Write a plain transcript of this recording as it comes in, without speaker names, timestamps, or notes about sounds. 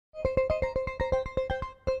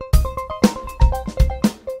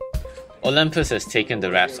Olympus has taken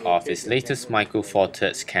the wraps off its latest Micro Four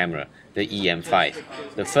Thirds camera, the E-M5,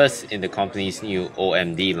 the first in the company's new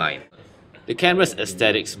OMD line. The camera's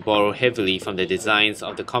aesthetics borrow heavily from the designs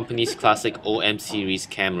of the company's classic OM series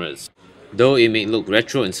cameras. Though it may look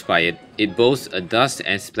retro-inspired, it boasts a dust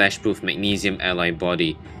and splash-proof magnesium alloy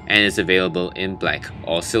body and is available in black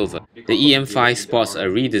or silver. The E-M5 sports a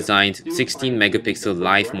redesigned 16 megapixel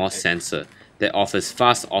live MOS sensor that offers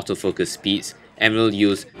fast autofocus speeds and will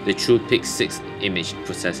use the TruePic 6 image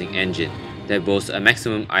processing engine that boasts a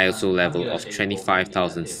maximum ISO level of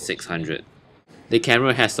 25,600. The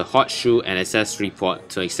camera has a hot shoe and accessory port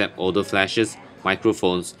to accept auto flashes,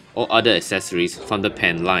 microphones, or other accessories from the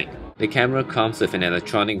pen line. The camera comes with an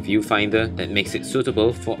electronic viewfinder that makes it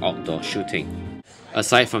suitable for outdoor shooting.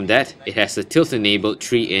 Aside from that, it has a tilt-enabled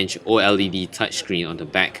 3-inch OLED touchscreen on the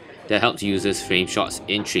back that helps users frame shots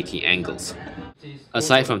in tricky angles.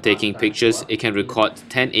 Aside from taking pictures, it can record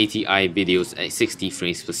 1080i videos at 60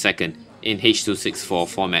 frames per second in H.264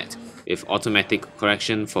 format with automatic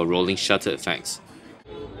correction for rolling shutter effects.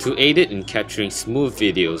 To aid it in capturing smooth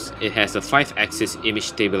videos, it has a 5-axis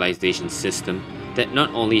image stabilisation system that not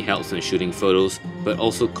only helps when shooting photos but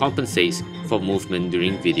also compensates for movement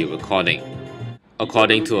during video recording.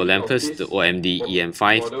 According to Olympus, the OMD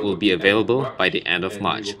E-M5 will be available by the end of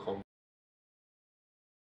March.